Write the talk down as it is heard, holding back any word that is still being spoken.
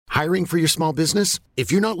Hiring for your small business?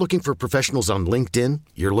 If you're not looking for professionals on LinkedIn,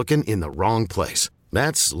 you're looking in the wrong place.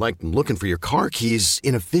 That's like looking for your car keys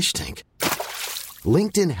in a fish tank.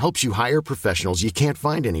 LinkedIn helps you hire professionals you can't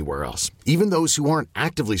find anywhere else, even those who aren't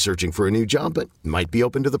actively searching for a new job but might be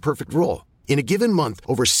open to the perfect role. In a given month,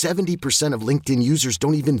 over 70% of LinkedIn users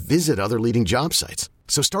don't even visit other leading job sites.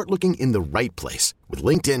 So start looking in the right place. With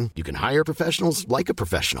LinkedIn, you can hire professionals like a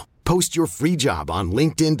professional. Post your free job on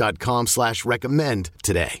linkedin.com/recommend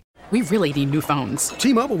today. We really need new phones.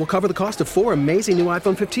 T-Mobile will cover the cost of 4 amazing new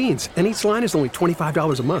iPhone 15s, and each line is only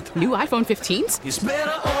 $25 a month. New iPhone 15s? It's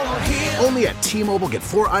better over here. Only at T-Mobile, get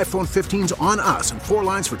 4 iPhone 15s on us and 4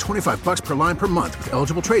 lines for $25 per line per month with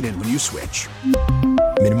eligible trade-in when you switch.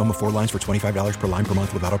 Minimum of 4 lines for $25 per line per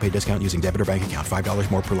month with autopay discount using debit or bank account.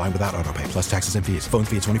 $5 more per line without autopay, plus taxes and fees. Phone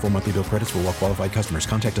fee at 24 monthly bill credits for well-qualified customers.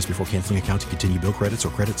 Contact us before canceling account to continue bill credits or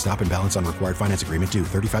credit stop and balance on required finance agreement due.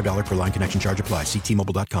 $35 per line connection charge applies. See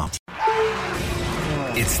T-Mobile.com.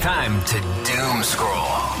 It's time to doom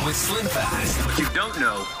scroll with Slim Fast. What you don't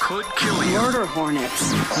know could kill you. Murder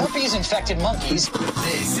hornets. Herpes-infected monkeys.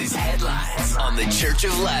 This is Headlines on the Church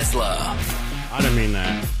of Laszlo. I didn't mean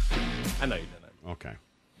that. I know you didn't. Okay.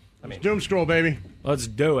 Doom scroll, baby. Let's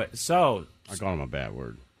do it. So, I call him a bad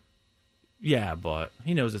word. Yeah, but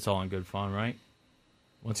he knows it's all in good fun, right?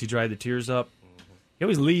 Once he dried the tears up, he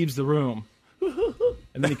always leaves the room.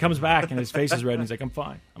 And then he comes back and his face is red and he's like, I'm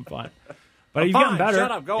fine. But you've gotten better.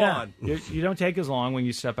 Shut up. Go on. You don't take as long when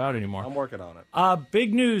you step out anymore. I'm working on it.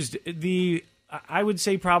 Big news. I would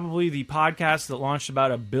say probably the podcast that launched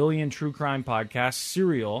about 1 billion true crime podcasts,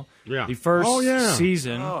 Serial. Yeah. The first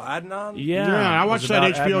season. Oh, Adnan? Yeah. I watched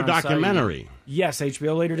that HBO Adnan documentary. Syed. Yes,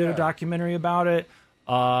 HBO later did a documentary about it.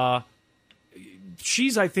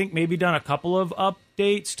 She's, I think, maybe done a couple of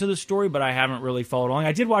updates to the story, but I haven't really followed along.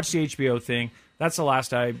 I did watch the HBO thing. That's the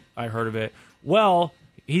last I heard of it. Well,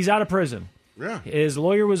 he's out of prison. Yeah. His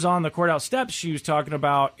lawyer was on the courthouse steps. She was talking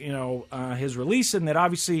about, his release and that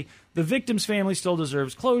obviously the victim's family still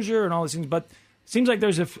deserves closure and all these things. But it seems like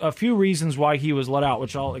there's a few reasons why he was let out,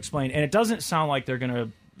 which I'll explain. And it doesn't sound like they're going to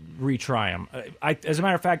retry him. As a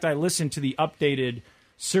matter of fact, I listened to the updated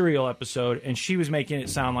Serial episode, and she was making it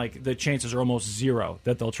sound like the chances are almost zero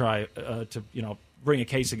that they'll try to bring a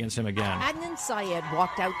case against him again. Adnan Syed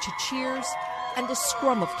walked out to cheers and a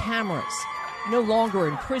scrum of cameras. No longer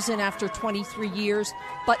in prison after 23 years,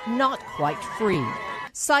 but not quite free.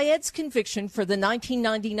 Syed's conviction for the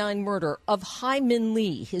 1999 murder of Hai Min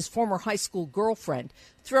Lee, his former high school girlfriend,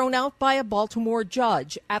 thrown out by a Baltimore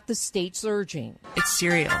judge at the state's urging. It's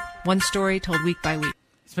Serial. One story told week by week.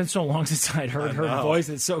 It's been so long since I'd heard her voice.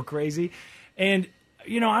 It's so crazy. And,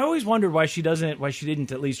 I always wondered why she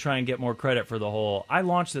didn't at least try and get more credit for the whole, I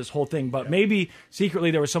launched this whole thing, but maybe secretly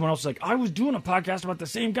there was someone else like, I was doing a podcast about the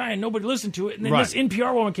same guy and nobody listened to it. And then this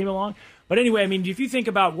NPR woman came along. But anyway, if you think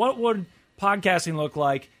about what would podcasting look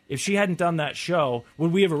like if she hadn't done that show,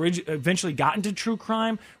 would we have eventually gotten to true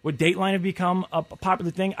crime? Would Dateline have become a popular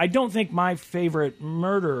thing? I don't think My Favorite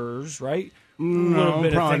Murderers, right? Would have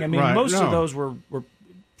been a thing. Most of those were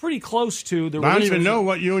pretty close to the. I don't even know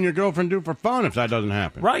what you and your girlfriend do for fun if that doesn't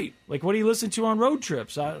happen. Right. Like, what do you listen to on road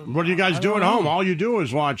trips? What do you guys do at home? All you do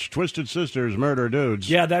is watch Twisted Sisters murder dudes.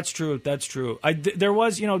 Yeah, that's true. There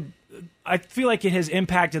was, I feel like it has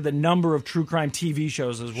impacted the number of true crime TV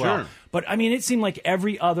shows as well. Sure. But, it seemed like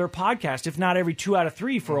every other podcast, if not every 2 out of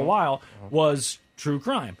 3 for a while, was true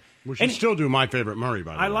crime. We should still do My Favorite Murray,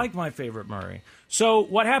 by the way. I like My Favorite Murray. So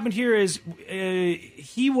what happened here is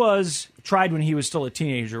he was tried when he was still a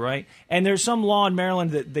teenager, right? And there's some law in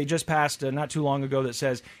Maryland that they just passed not too long ago that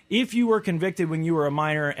says if you were convicted when you were a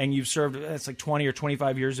minor and you've served, that's like 20 or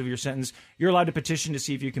 25 years of your sentence, you're allowed to petition to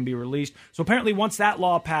see if you can be released. So apparently once that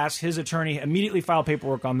law passed, his attorney immediately filed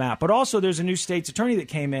paperwork on that. But also there's a new state's attorney that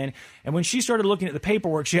came in, and when she started looking at the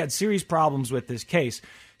paperwork, she had serious problems with this case.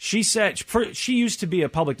 She said she used to be a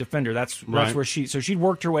public defender. That's where she'd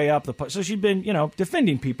worked her way up. So she'd been,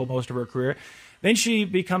 defending people most of her career. Then she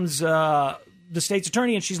becomes the state's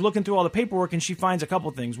attorney, and she's looking through all the paperwork, and she finds a couple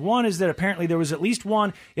things. One is that apparently there was at least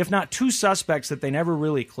one, if not 2 suspects that they never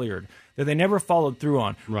really cleared, that they never followed through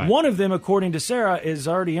on. Right. One of them, according to Sarah, is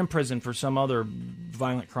already in prison for some other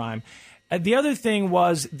violent crime. The other thing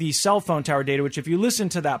was the cell phone tower data, which if you listen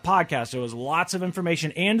to that podcast, there was lots of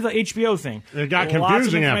information, and the HBO thing. It got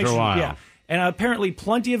confusing after a while. Yeah. And apparently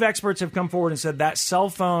plenty of experts have come forward and said that cell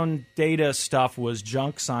phone data stuff was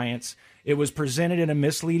junk science. It was presented in a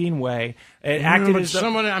misleading way. It acted as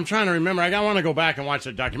somebody. I'm trying to remember. I want to go back and watch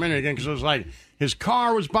that documentary again because it was like his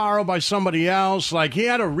car was borrowed by somebody else. Like he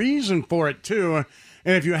had a reason for it too.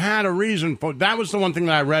 And if you had a reason for that, was the one thing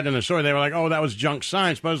that I read in the story. They were like, "Oh, that was junk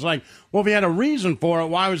science," but I was like, "Well, if he had a reason for it,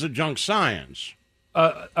 why was it junk science?"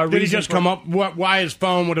 Did he just come up why his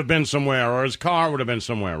phone would have been somewhere or his car would have been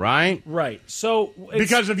somewhere, right? Right. So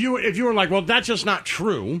because if you were like, well, that's just not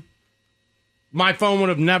true, my phone would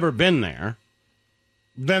have never been there,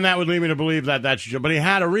 then that would lead me to believe that that's true. But he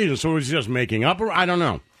had a reason, so he was just making up, or I don't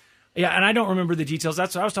know. Yeah, and I don't remember the details.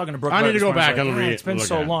 That's what I was talking to Brooke. I need to go back and read. It's been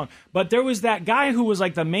so long. But there was that guy who was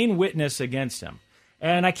like the main witness against him.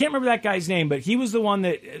 And I can't remember that guy's name, but he was the one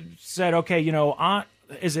that said, okay,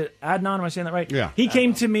 is it Adnan? Am I saying that right? Yeah. He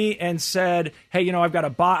came to me and said, hey, I've got a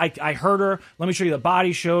body. I heard her. Let me show you the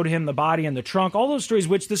body. Showed him the body and the trunk. All those stories,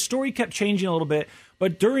 which the story kept changing a little bit.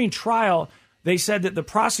 But during trial, they said that the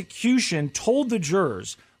prosecution told the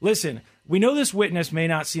jurors, listen, we know this witness may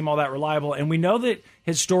not seem all that reliable, and we know that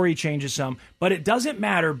his story changes some, but it doesn't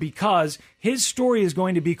matter because his story is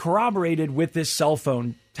going to be corroborated with this cell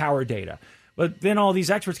phone tower data. But then all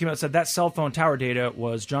these experts came out and said that cell phone tower data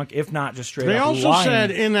was junk, if not just straight up lying. They also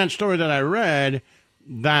said in that story that I read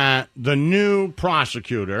that the new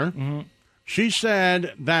prosecutor, she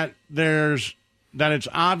said that it's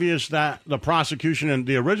obvious that the prosecution and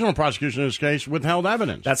the original prosecution in this case withheld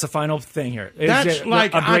evidence. That's the final thing here. That's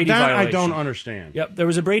like a Brady violation. I don't understand. Yep, there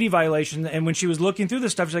was a Brady violation, and when she was looking through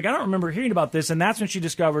this stuff, she's like, I don't remember hearing about this, and that's when she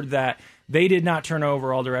discovered that they did not turn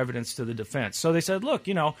over all their evidence to the defense. So they said, look,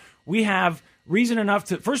 we have reason enough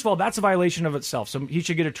to, first of all, that's a violation of itself, so he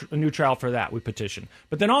should get a new trial for that, we petition.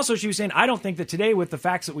 But then also she was saying, I don't think that today with the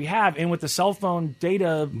facts that we have and with the cell phone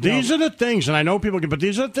data... These are the things, and I know people can, but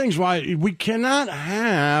these are the things why we cannot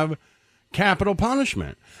have capital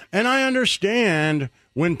punishment. And I understand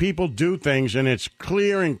when people do things and it's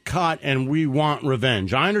clear and cut and we want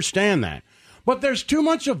revenge. I understand that. But there's too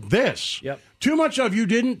much of this. Yep. Too much of you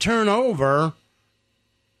didn't turn over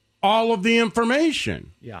all of the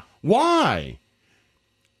information. Yeah. Why?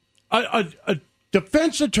 A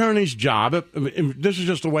defense attorney's job, this is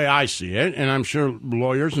just the way I see it, and I'm sure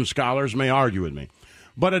lawyers and scholars may argue with me,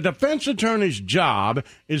 but a defense attorney's job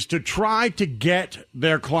is to try to get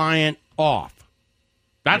their client off.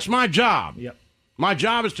 That's my job. Yep. My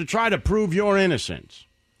job is to try to prove your innocence.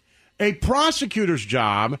 A prosecutor's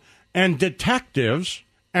job and detectives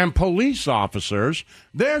and police officers,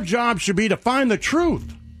 their job should be to find the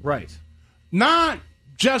truth. Right. Not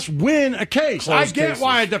just win a case. I get cases.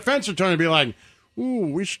 why a defense attorney would be like,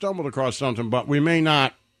 ooh, we stumbled across something, but we may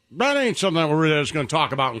not. That ain't something that we're really just going to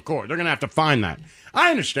talk about in court. They're going to have to find that.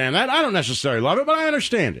 I understand that. I don't necessarily love it, but I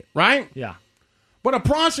understand it, right? Yeah. But a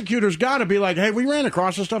prosecutor's got to be like, hey, we ran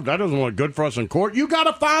across this stuff. That doesn't look good for us in court. You got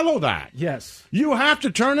to follow that. Yes. You have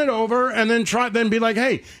to turn it over and then be like,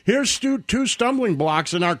 hey, here's two stumbling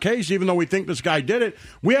blocks in our case, even though we think this guy did it.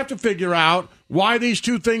 We have to figure out why these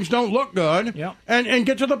two things don't look good and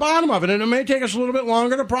get to the bottom of it. And it may take us a little bit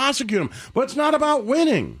longer to prosecute them. But it's not about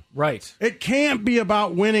winning. Right. It can't be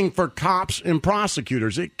about winning for cops and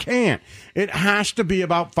prosecutors. It can't. It has to be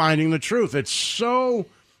about finding the truth. It's so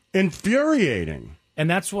infuriating. And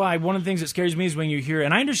that's why one of the things that scares me is when you hear,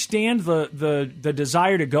 and I understand the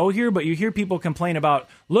desire to go here, but you hear people complain about,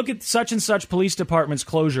 look at such and such police department's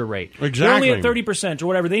closure rate. Exactly. They're only at 30% or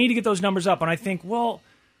whatever. They need to get those numbers up. And I think, well,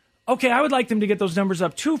 okay, I would like them to get those numbers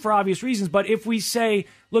up too for obvious reasons. But if we say,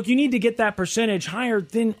 look, you need to get that percentage higher,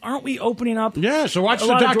 then aren't we opening up? Yeah, so watch the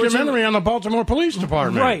documentary on the Baltimore Police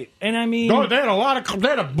Department. Right, and I mean, they had a lot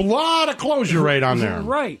of closure rate on there.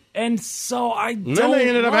 Right, and so I don't. And then they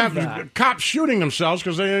ended up having that. cops shooting themselves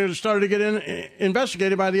because they started to get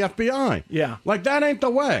investigated by the FBI. Yeah, like that ain't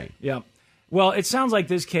the way. Yeah, well, it sounds like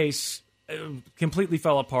this case completely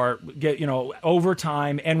fell apart, over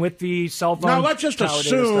time, and with the cell phone. Now let's just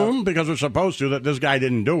assume, because we're supposed to, that this guy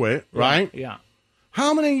didn't do it, right? Yeah.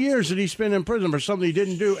 How many years did he spend in prison for something he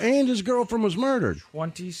didn't do, and his girlfriend was murdered?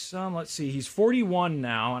 20-some. Let's see. He's 41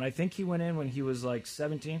 now, and I think he went in when he was like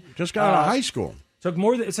 17. Just got out of high school.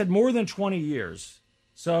 It said more than 20 years.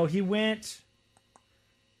 So he went.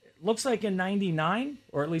 Looks like in 99,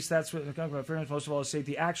 or at least that's what the Congress Fairness most of all say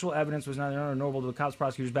the actual evidence was not honorable to the cops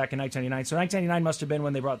prosecutors back in 1999. So 1999 must have been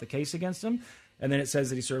when they brought the case against him, and then it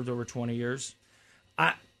says that he served over 20 years.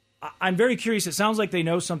 I'm very curious. It sounds like they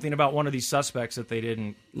know something about one of these suspects that they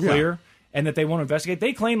didn't clear, and that they want to investigate.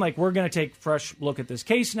 They claim like we're going to take a fresh look at this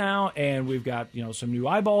case now, and we've got some new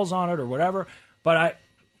eyeballs on it or whatever. But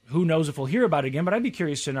who knows if we'll hear about it again? But I'd be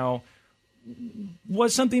curious to know.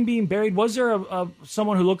 Was something being buried? Was there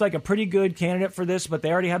someone who looked like a pretty good candidate for this, but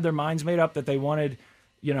they already had their minds made up that they wanted,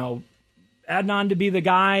 Adnan to be the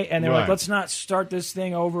guy, and they're like, let's not start this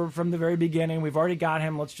thing over from the very beginning. We've already got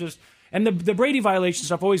him. Let's just... And the Brady violation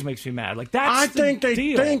stuff always makes me mad. Like, that's I think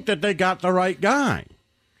they think that they got the right guy.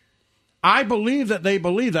 I believe that they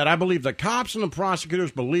believe that. I believe the cops and the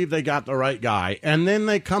prosecutors believe they got the right guy, and then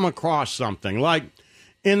they come across something like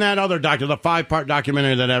in that other the 5-part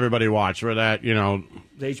documentary that everybody watched, where that the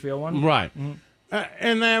HBO one, right? Mm-hmm.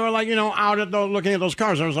 And they were like, out at looking at those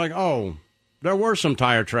cars. I was like, oh, there were some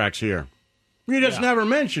tire tracks here. You just never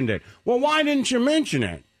mentioned it. Well, why didn't you mention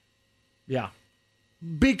it? Yeah.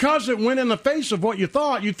 Because it went in the face of what you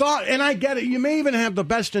thought. You thought, and I get it, you may even have the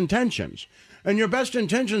best intentions. And your best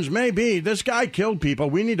intentions may be, this guy killed people,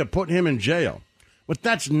 we need to put him in jail. But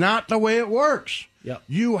that's not the way it works. Yep.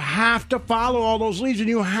 You have to follow all those leads, and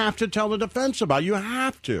you have to tell the defense about it. You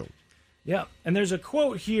have to. Yeah, and there's a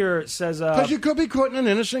quote here that says... Because you could be putting an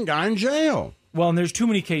innocent guy in jail. Well, and there's too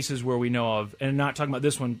many cases where we know of, and not talking about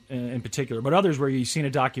this one in particular, but others where you've seen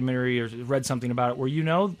a documentary or read something about it where you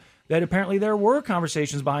know that apparently there were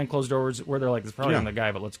conversations behind closed doors where they're like, it's probably not the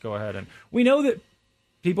guy, but let's go ahead. And we know that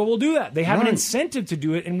people will do that. They have an incentive to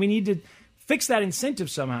do it, and we need to fix that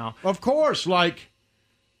incentive somehow. Of course, like...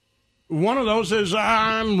 One of those is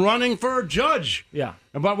I'm running for a judge. Yeah.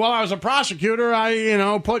 But while I was a prosecutor,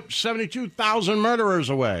 I, put 72,000 murderers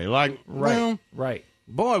away. Like, right.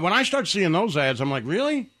 Boy, when I start seeing those ads, I'm like,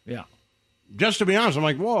 really? Yeah. Just to be honest, I'm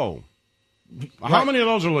like, whoa. How many of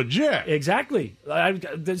those are legit? Exactly.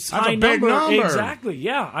 That's a big number. Exactly.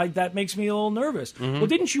 Yeah. That makes me a little nervous. Mm-hmm. Well,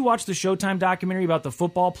 didn't you watch the Showtime documentary about the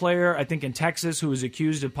football player, I think in Texas, who was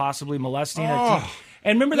accused of possibly molesting a team?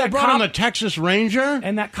 And remember that brought cop, on the Texas Ranger?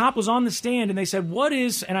 And that cop was on the stand, and they said, what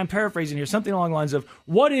is, and I'm paraphrasing here, something along the lines of,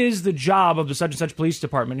 what is the job of the such-and-such police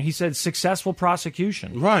department? And he said, successful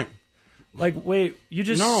prosecution. Right. Like, wait, you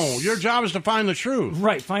just... No, your job is to find the truth.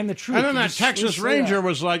 Right, find the truth. And then that Texas Ranger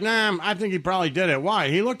was like, nah, I think he probably did it. Why?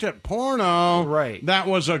 He looked at porno that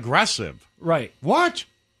was aggressive. Right. What?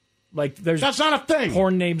 Like, that's not a thing.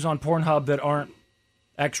 Porn names on Pornhub that aren't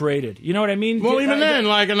X-rated. You know what I mean? Well, even then,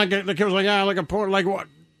 the kid was like, like a porn, like what?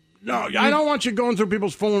 No, I don't want you going through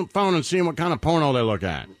people's phone and seeing what kind of porno they look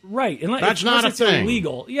at. Right. That's not a thing.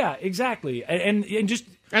 Illegal. Yeah, exactly. And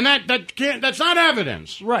that's not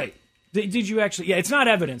evidence. Right. Did you actually? Yeah, it's not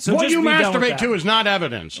evidence. So what just you masturbate to is not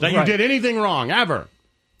evidence that you did anything wrong, ever.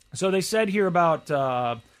 So they said here about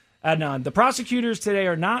Adnan. The prosecutors today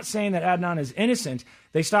are not saying that Adnan is innocent.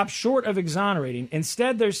 They stopped short of exonerating.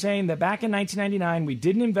 Instead, they're saying that back in 1999, we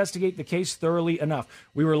didn't investigate the case thoroughly enough.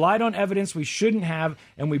 We relied on evidence we shouldn't have,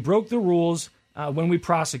 and we broke the rules when we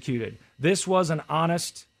prosecuted. This wasn't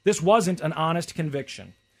an honest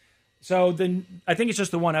conviction. So then, I think it's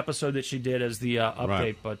just the one episode that she did as the update.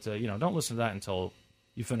 Right. But don't listen to that until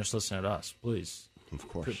you finish listening to us, please. Of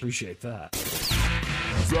course, appreciate that.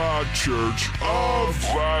 The Church of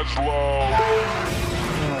Laszlo.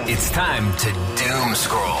 It's time to doom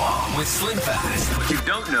scroll with Slim Fast. What you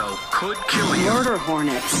don't know could kill you. Murder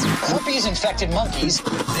hornets. Herpes-infected monkeys.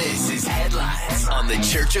 This is Headlines on the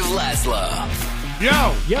Church of Laszlo.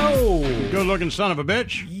 Yo! Good-looking son of a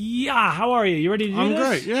bitch. Yeah, how are you? You ready to do this? I'm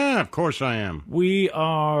great. Yeah, of course I am. We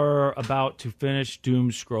are about to finish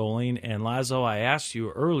doom scrolling, and Laszlo, I asked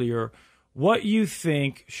you earlier what you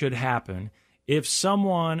think should happen if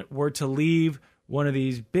someone were to leave one of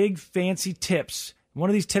these big fancy tips, one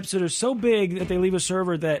of these tips that are so big that they leave a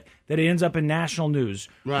server that it ends up in national news.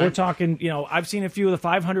 Right. We're talking, I've seen a few of the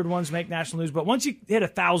 500 ones make national news, but once you hit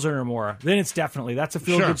 1,000 or more, then that's a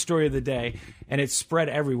feel-good story of the day, and it's spread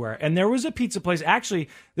everywhere. And there was a pizza place. Actually,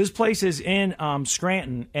 this place is in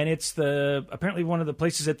Scranton, and it's apparently one of the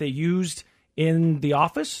places that they used in The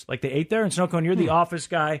Office. Like, they ate there. And Snowcone, you're the Office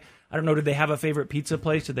guy. I don't know, did they have a favorite pizza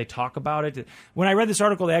place? Did they talk about it? When I read this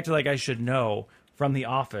article, they acted like I should know from The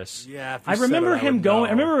Office. Yeah, I remember him going.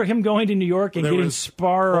 I remember him going to New York and getting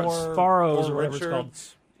Sparrows or whatever it's called.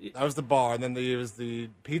 That was the bar, and then there was the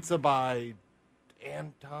pizza by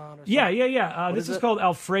Anton. Or something. Yeah. This is called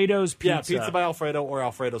Alfredo's Pizza. Yeah, Pizza by Alfredo or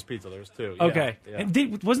Alfredo's Pizza. There's two. Okay. Yeah.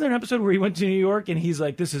 And wasn't there an episode where he went to New York and he's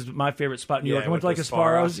like, "This is my favorite spot in New York." I went to like a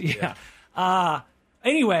Sparrows. Yeah.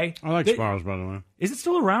 Anyway. I like Sparrows, by the way. Is it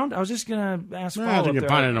still around? I was just going to ask. I think you can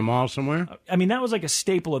find it in a mall somewhere. I mean, that was like a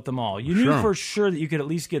staple at the mall. You knew for sure that you could at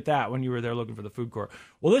least get that when you were there looking for the food court.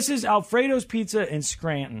 Well, this is Alfredo's Pizza in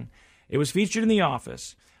Scranton. It was featured in The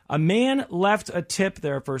Office. A man left a tip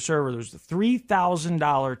there for a server. There was a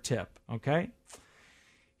 $3,000 tip, okay?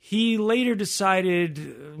 He later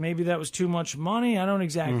decided maybe that was too much money. I don't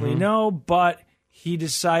exactly know, but he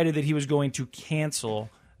decided that he was going to cancel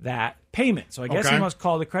that payment. So I guess he must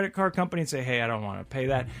call the credit card company and say, hey, I don't want to pay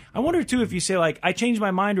that. I wonder, too, if you say, like, I changed my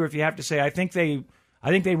mind, or if you have to say, I think they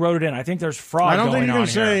wrote it in. I think there's fraud going on. I don't think you can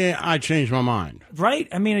say, I changed my mind. Right?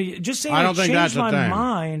 I mean, just saying I changed my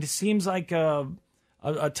mind seems like a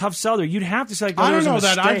a tough seller. You'd have to say, like, I don't know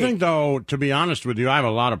that. I think, though, to be honest with you, I have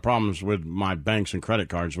a lot of problems with my banks and credit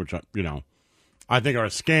cards, which, I think are a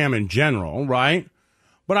scam in general, right?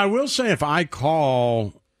 But I will say if I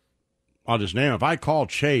call, I'll just name it, if I call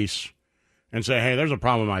Chase and say, hey, there's a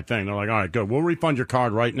problem with my thing, they're like, all right, good, we'll refund your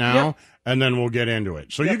card right now, and then we'll get into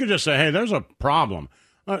it. So you could just say, hey, there's a problem.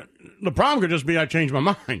 The problem could just be I changed my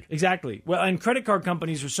mind. Exactly. Well, and credit card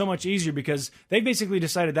companies are so much easier because they basically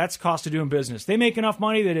decided that's cost of doing business. They make enough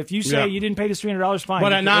money that if you say you didn't pay this $300, fine.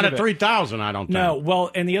 But not at $3,000, I don't think. No.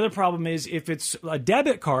 Well, and the other problem is if it's a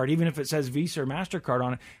debit card, even if it says Visa or MasterCard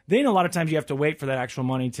on it, then a lot of times you have to wait for that actual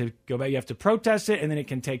money to go back. You have to protest it, and then it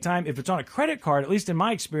can take time. If it's on a credit card, at least in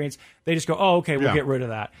my experience, they just go, oh, okay, we'll get rid of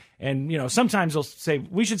that. And, sometimes they'll say,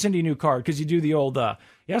 we should send you a new card because you do the old,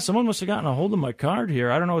 someone must have gotten a hold of my card here.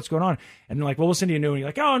 I don't know what's going on. And they're like, well, we'll send you a new one. You're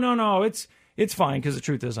like, oh, no, it's fine because the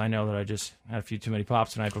truth is I know that I just had a few too many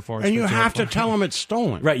pops the night before. And you have to tell them it's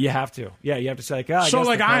stolen. Right, you have to. Yeah, you have to say, like,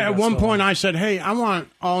 at one point I said, hey, I want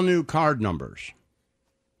all new card numbers.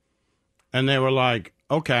 And they were like,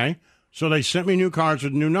 okay. So they sent me new cards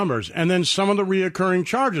with new numbers. And then some of the reoccurring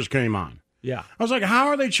charges came on. Yeah. I was like, how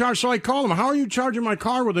are they charged? So I called them, how are you charging my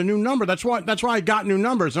card with a new number? That's why I got new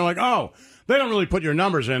numbers. And they're like, oh, they don't really put your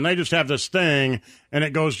numbers in. They just have this thing, and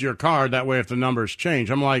it goes to your card. That way, if the numbers change.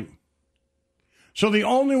 I'm like, so the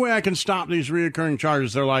only way I can stop these reoccurring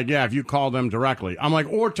charges, they're like, yeah, if you call them directly. I'm like,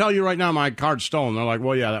 or tell you right now my card's stolen. They're like,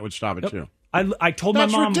 well, yeah, that would stop it too. I told my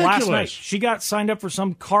mom last night, she got signed up for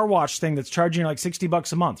some car wash thing that's charging like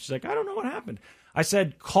 $60 a month. She's like, I don't know what happened. I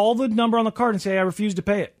said, call the number on the card and say I refuse to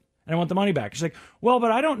pay it. And I want the money back. She's like, well,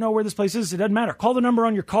 but I don't know where this place is. It doesn't matter. Call the number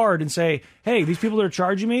on your card and say, hey, these people that are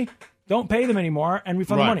charging me, don't pay them anymore and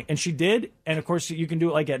refund the money. And she did. And, of course, you can do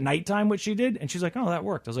it like at nighttime, which she did. And she's like, oh, that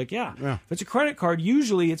worked. I was like, yeah. If it's a credit card,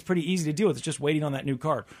 usually it's pretty easy to deal with. It's just waiting on that new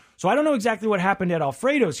card. So I don't know exactly what happened at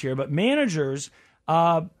Alfredo's here, but managers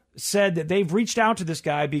said that they've reached out to this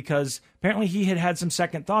guy because apparently he had some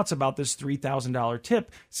second thoughts about this $3,000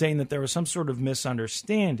 tip, saying that there was some sort of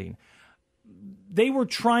misunderstanding. They were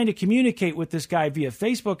trying to communicate with this guy via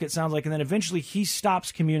Facebook, it sounds like, and then eventually he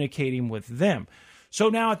stops communicating with them. So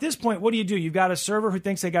now at this point, what do? You've got a server who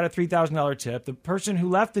thinks they got a $3,000 tip. The person who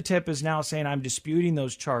left the tip is now saying, I'm disputing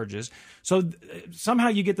those charges. So somehow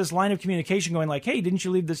you get this line of communication going like, hey, didn't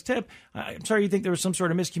you leave this tip? I'm sorry you think there was some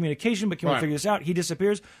sort of miscommunication, but can we figure this out? He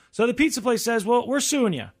disappears. So the pizza place says, well, we're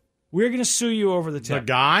suing you. We're going to sue you over the tip. The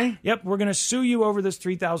guy? Yep, we're going to sue you over this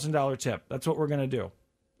 $3,000 tip. That's what we're going to do.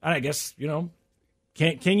 And I guess,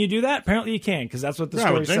 can you do that? Apparently you can, because that's what the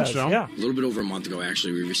story says. I would think so. Yeah. A little bit over a month ago,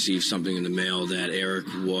 actually, we received something in the mail that Eric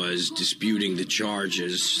was disputing the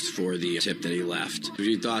charges for the tip that he left.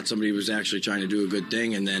 We thought somebody was actually trying to do a good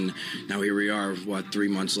thing, and then now here we are, 3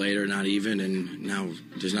 months later, not even, and now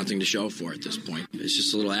there's nothing to show for it at this point. It's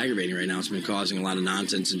just a little aggravating right now. It's been causing a lot of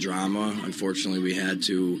nonsense and drama. Unfortunately, we had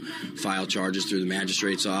to file charges through the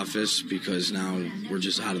magistrate's office because now we're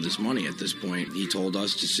just out of this money at this point. He told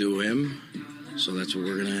us to sue him. So that's what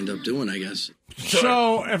we're going to end up doing, I guess.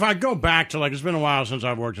 So if I go back to, it's been a while since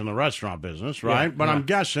I've worked in the restaurant business, right? Yeah, but I'm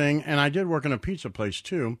guessing, and I did work in a pizza place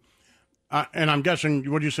too, and I'm guessing,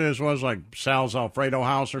 what did you say this was, like Sal's Alfredo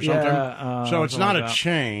House or something? Yeah, so it's not a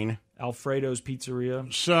chain. Alfredo's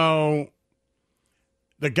Pizzeria. So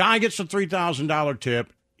the guy gets a $3,000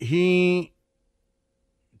 tip. He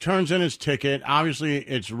turns in his ticket. Obviously,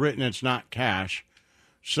 it's written, it's not cash.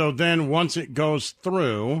 So then once it goes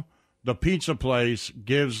through, the pizza place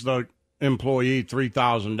gives the employee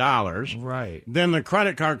 $3,000. Right. Then the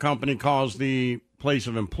credit card company calls the place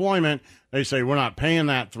of employment. They say, we're not paying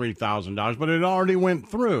that $3,000, but it already went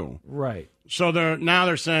through. Right. So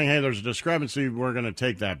they're saying, hey, there's a discrepancy. We're going to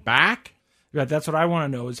take that back. Yeah, that's what I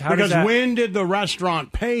want to know is how because when did the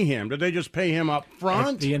restaurant pay him? Did they just pay him up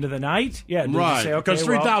front? At the end of the night? Yeah. Right. Say, okay, because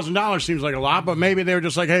 $3,000 seems like a lot, but maybe they were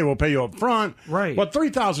just like, hey, we'll pay you up front. Right. But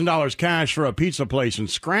 $3,000 cash for a pizza place in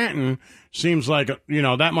Scranton seems like,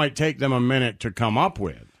 that might take them a minute to come up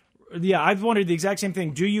with. Yeah, I've wondered the exact same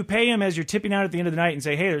thing. Do you pay him as you're tipping out at the end of the night and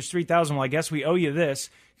say, hey, there's $3,000, well, I guess we owe you this,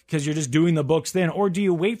 because you're just doing the books then? Or do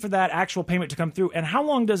you wait for that actual payment to come through? And how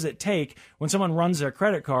long does it take when someone runs their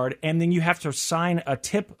credit card and then you have to sign a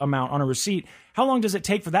tip amount on a receipt? How long does it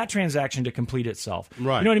take for that transaction to complete itself?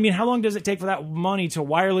 Right. You know what I mean? How long does it take for that money to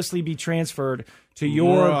wirelessly be transferred to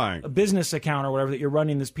your business account or whatever that you're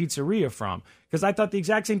running this pizzeria from? Because I thought the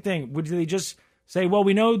exact same thing. Would they just say, well,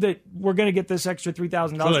 we know that we're going to get this extra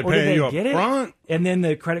 $3,000, so or did they get it? Front? And then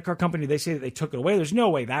the credit card company, they say that they took it away. There's no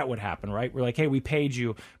way that would happen, right? We're like, hey, we paid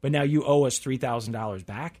you, but now you owe us $3,000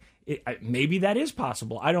 back. Maybe that is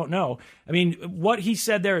possible. I don't know. I mean, what he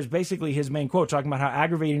said there is basically his main quote, talking about how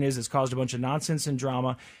aggravating it is. It's caused a bunch of nonsense and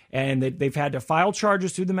drama, and they've had to file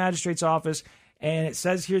charges through the magistrate's office. And it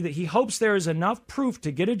says here that he hopes there is enough proof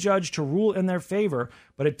to get a judge to rule in their favor,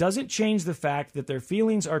 but it doesn't change the fact that their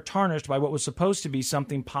feelings are tarnished by what was supposed to be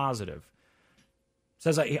something positive.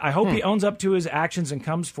 Says, I hope he owns up to his actions and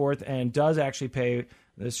comes forth and does actually pay.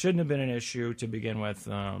 This shouldn't have been an issue to begin with,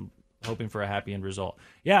 hoping for a happy end result.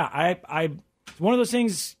 Yeah, I one of those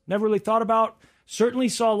things never really thought about. Certainly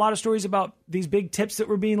saw a lot of stories about these big tips that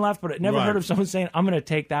were being left, but I never heard of someone saying, I'm going to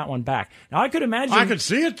take that one back. Now, I could imagine. I could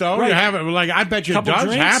see it, though. Right. You have it. Like, I bet you it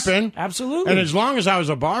does happen. Absolutely. And as long as I was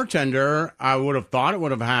a bartender, I would have thought it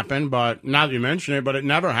would have happened, but now that you mention it, but it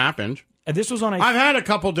never happened. And this was on I've had a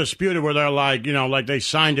couple disputed where they're like, like they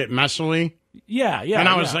signed it messily. Yeah. And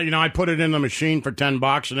I was like, I put it in the machine for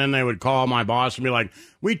 $10, and then they would call my boss and be like,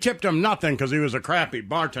 we tipped him nothing because he was a crappy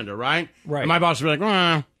bartender, right? Right. And my boss would be like,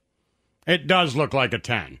 well, it does look like a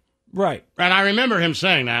 10. Right. And I remember him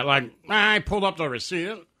saying that, like, I pulled up the receipt.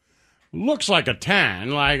 It looks like a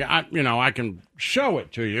 10. Like, I can show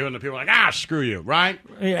it to you. And the people are like, screw you, right?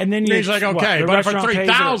 And then he's like, okay, but for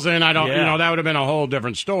 $3,000, I don't, that would have been a whole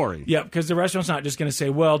different story. Yeah, because the restaurant's not just going to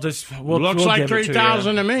say, well, looks like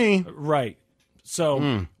 $3,000 to me. Right.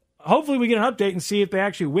 So hopefully we get an update and see if they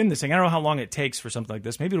actually win this thing. I don't know how long it takes for something like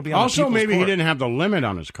this. Maybe it'll be on Also, the maybe court. he didn't have the limit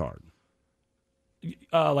on his card.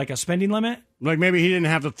 Like a spending limit? Like maybe he didn't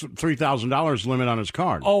have the $3,000 limit on his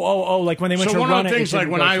card. Oh, like when they went to run it. So one of the things, it like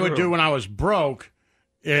when go I would through. do when I was broke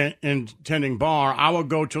in tending bar, I would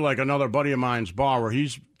go to like another buddy of mine's bar where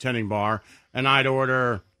he's tending bar, and I'd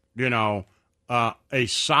order, a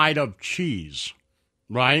side of cheese,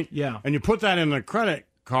 right? Yeah. And you put that in the credit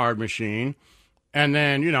card machine, and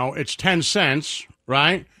then, it's 10 cents,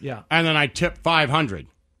 right? Yeah. And then I tip $500.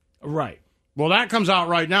 Right. Well, that comes out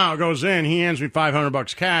right now. It goes in. He hands me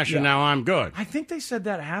 $500 cash, and now I'm good. I think they said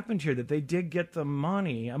that happened here, that they did get the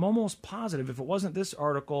money. I'm almost positive. If it wasn't this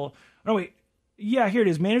article. No, wait. Yeah, here it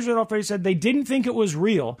is. Manager already said they didn't think it was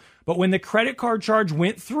real, but when the credit card charge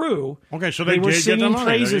went through, okay, so they were did get the singing money.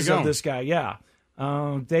 praises There you of go. this guy. Yeah.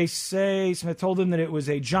 They say Smith told them that it was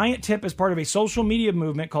a giant tip as part of a social media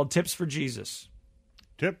movement called Tips for Jesus.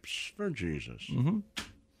 Tips for Jesus. Mm-hmm.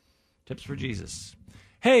 Tips for Jesus.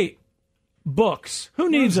 Hey, books. Who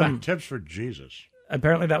needs them? Tips for Jesus.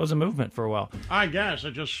 Apparently that was a movement for a while. I guess.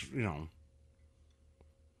 It just,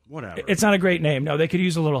 whatever. It's not a great name. No, they could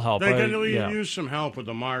use a little help. They could use some help with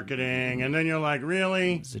the marketing, and then you're like,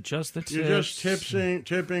 really? Is it just the tips? You're just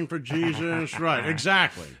tipping for Jesus? Right,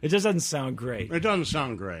 exactly. It just doesn't sound great. It doesn't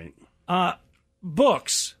sound great.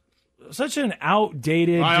 Books. Such an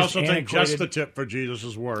outdated. I also antiquated... think just the tip for Jesus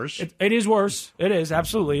is worse. It is worse. It is,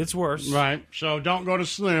 absolutely. It's worse. Right. So don't go to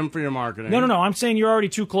Slim for your marketing. No. I'm saying you're already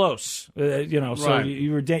too close. So Right.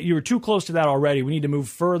 you were too close to that already. We need to move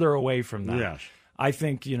further away from that. Yes. I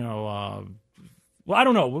think, well, I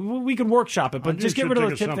don't know. We could workshop it, but just get rid of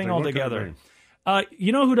the tip thing altogether.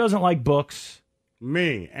 You know who doesn't like books?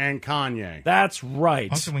 Me and Kanye. That's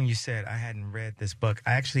right. Also, when you said I hadn't read this book,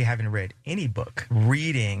 I actually haven't read any book.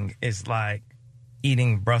 Reading is like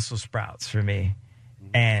eating Brussels sprouts for me,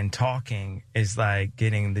 and talking is like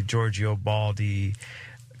getting the Giorgio Baldi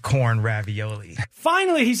corn ravioli.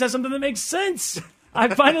 Finally, he says something that makes sense. I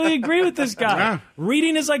finally agree with this guy. Yeah.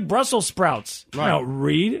 Reading is like Brussels sprouts. Right. I don't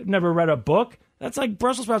read. Never read a book. That's like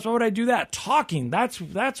Brussels sprouts. Why would I do that? Talking. That's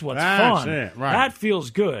what's fun. It, right. That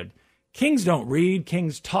feels good. Kings don't read.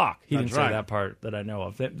 Kings talk. He That's didn't say right. that part that I know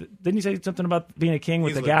of. Didn't he say something about being a king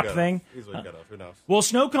with Easily the Gap good. thing? Easily good. Who knows? Well,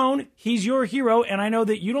 Snow Cone, he's your hero, and I know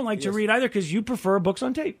that you don't like to read either because you prefer books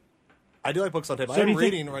on tape. I do like books on tape. So I'm do you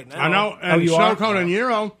reading right now. I know. Oh, And you Snow are? Cone and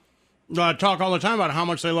Euro talk all the time about how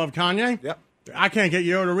much they love Kanye. Yep. I can't get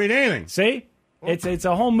Euro to read anything. See? It's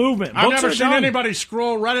a whole movement. I've Books never are seen done. anybody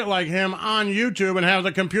scroll Reddit like him on YouTube and have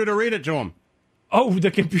the computer read it to him. Oh,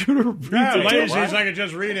 the computer reads Yeah, it. lazy. He's like, it's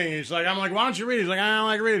just reading. He's like, I'm like, why don't you read? He's like, I don't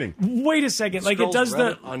like reading. Wait a second. Like it Scrolls does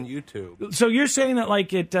Reddit the. on YouTube. So you're saying that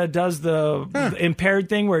like it does the impaired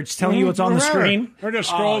thing where it's telling you what's on the screen? Or just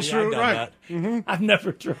scrolls through. I've done Right. I've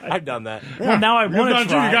never tried. I've done that. Well, now I You've want done to too.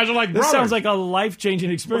 try. You guys are like This brothers. sounds like a life-changing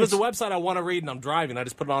Well, experience. there's a website I want to read and I'm driving. I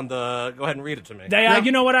just put it on the. Go ahead and read it to me.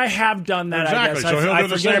 You know what? I have done that. Exactly. I guess. So he'll I do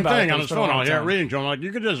the forget same about thing it. on It's his been a phone. long I'll hear it time. reading to him. Like,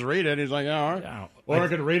 you could just read it. He's like, yeah, all right. Yeah. Or I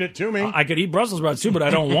could read it to me. I could eat Brussels sprouts too, but I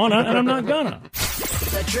don't want to, and I'm not gonna.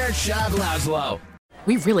 The Church of Laszlo.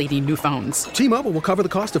 We really need new phones. T-Mobile will cover the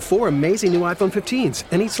cost of 4 amazing new iPhone 15s,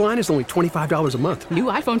 and each line is only $25 a month. New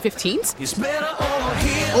iPhone 15s? It's better over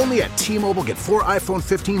here. Only at T-Mobile, get 4 iPhone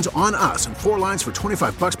 15s on us and 4 lines for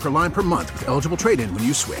 $25 per line per month with eligible trade-in when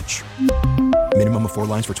you switch. Minimum of 4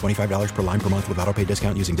 lines for $25 per line per month with autopay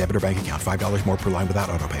discount using debit or bank account. $5 more per line without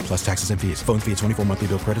autopay, plus taxes and fees. Phone fee at 24 monthly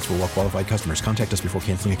bill credits for well-qualified customers. Contact us before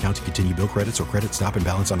canceling account to continue bill credits or credit stop and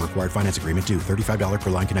balance on required finance agreement due. $35 per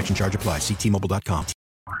line connection charge applies. See T-Mobile.com.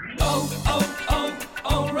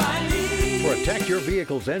 O'Reilly. Protect your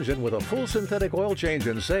vehicle's engine with a full synthetic oil change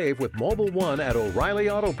and save with Mobil 1 at O'Reilly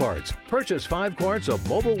Auto Parts. Purchase 5 quarts of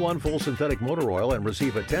Mobil 1 full synthetic motor oil and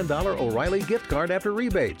receive a $10 O'Reilly gift card after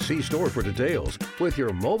rebate. See store for details. With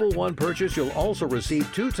your Mobil 1 purchase, you'll also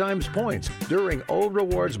receive 2 times points during O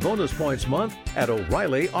Rewards Bonus Points Month at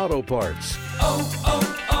O'Reilly Auto Parts.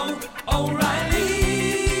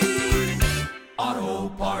 O'Reilly Auto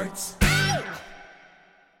Parts.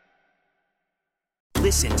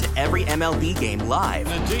 Listen to every MLB game live.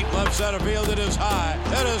 In the deep left center field, it is high,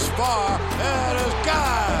 it is far, it is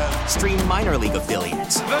gone. Stream minor league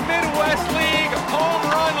affiliates. The Midwest League home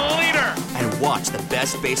run leader. And watch the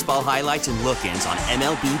best baseball highlights and look-ins on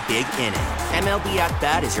MLB Big Inning. MLB At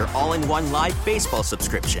Bat is your all-in-one live baseball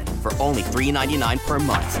subscription for only $3.99 per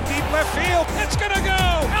month. Deep left field, it's gonna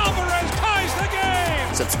go. Alvarez ties the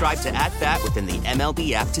game. Subscribe to At Bat within the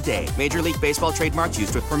MLB app today. Major League Baseball trademarks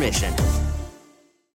used with permission.